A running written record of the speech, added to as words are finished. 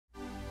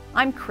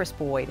I'm Chris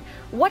Boyd.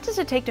 What does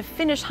it take to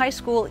finish high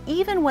school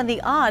even when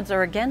the odds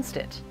are against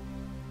it?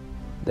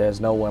 There's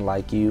no one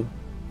like you,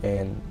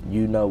 and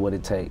you know what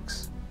it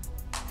takes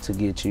to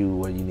get you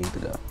where you need to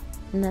go.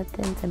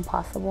 Nothing's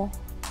impossible.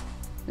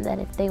 That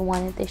if they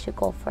want it, they should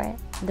go for it.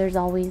 There's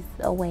always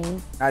a way.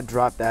 I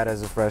dropped out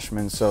as a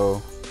freshman,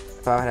 so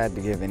if I had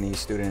to give any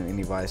student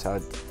any advice, I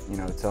would,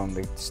 tell them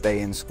to stay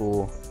in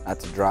school, not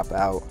to drop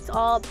out. It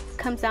all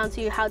comes down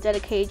to how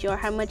dedicated you are,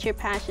 how much you're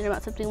passionate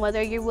about something,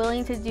 whether you're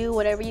willing to do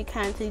whatever you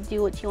can to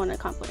do what you want to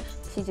accomplish.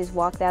 She just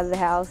walked out of the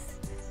house,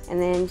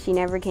 and then she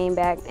never came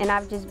back. And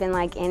I've just been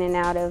like in and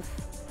out of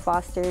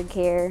foster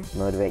care.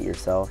 Motivate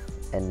yourself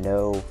and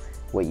know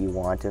what you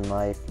want in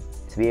life.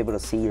 To be able to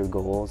see your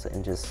goals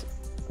and just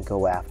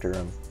go after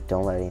them.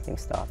 Don't let anything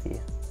stop you.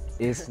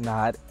 It's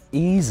not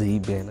easy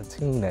being a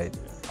teenager.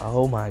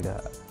 Oh my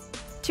God.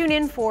 Tune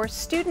in for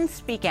Students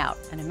Speak Out,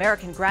 an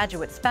American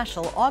Graduate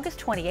Special, August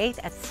 28th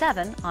at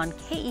 7 on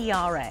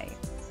KERA.